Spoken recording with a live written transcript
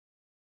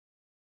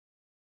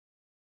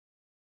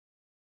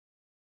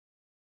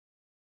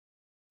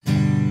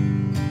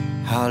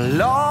How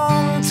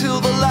long till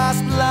the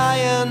last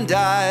lion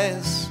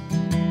dies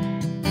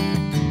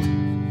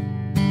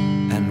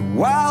and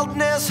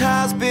wildness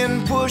has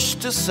been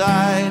pushed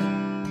aside?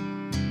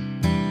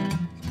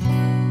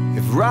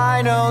 If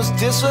rhinos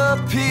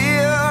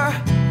disappear,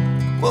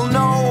 will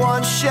no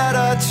one shed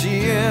a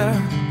tear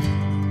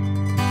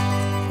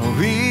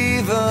or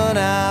even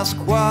ask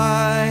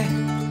why?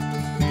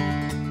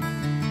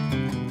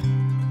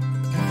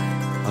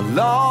 How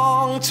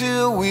long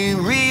till we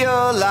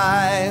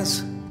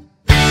realize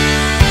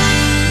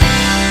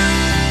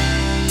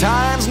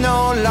time's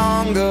no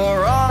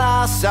longer on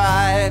our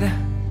side,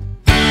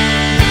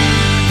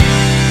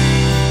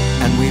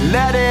 and we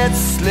let it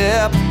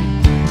slip,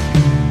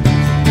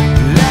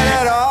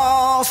 let it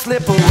all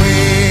slip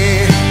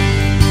away,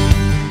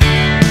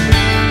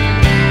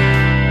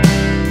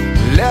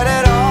 let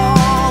it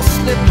all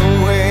slip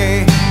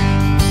away.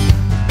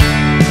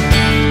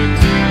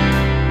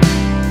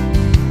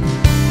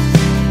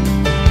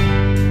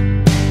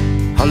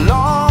 How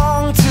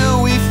long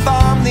till we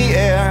farm the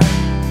air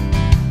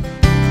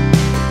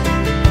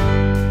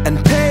and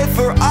pay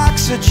for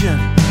oxygen?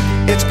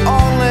 It's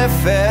only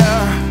fair.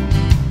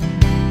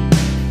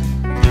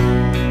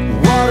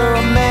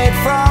 Water made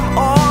from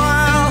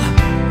oil,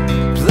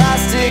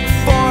 plastic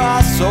for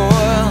our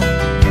soil.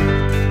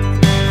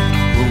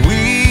 Will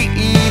we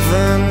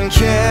even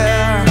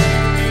care?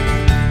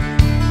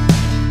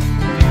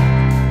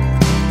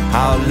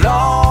 How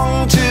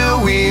long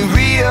till we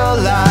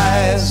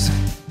realize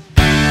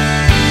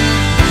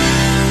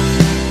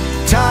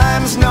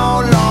time's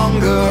no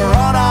longer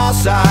on our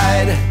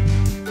side,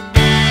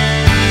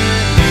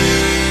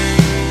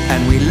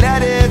 and we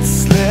let it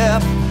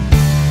slip,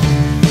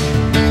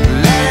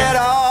 let it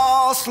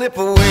all slip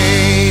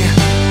away.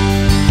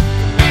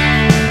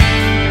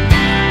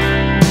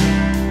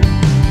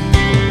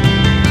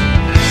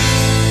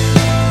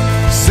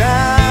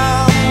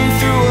 Sand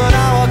through an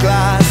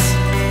hourglass,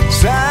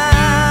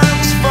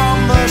 sands from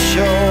the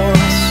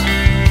shores.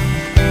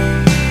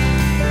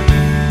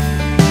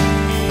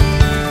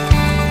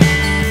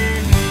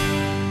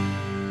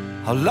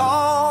 How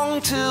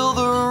long till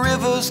the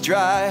river's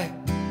dry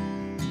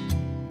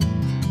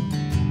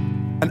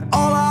and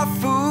all our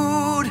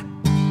food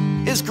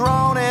is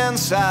grown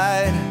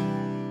inside?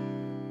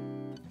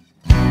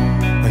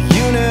 A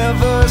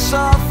universe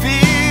of fear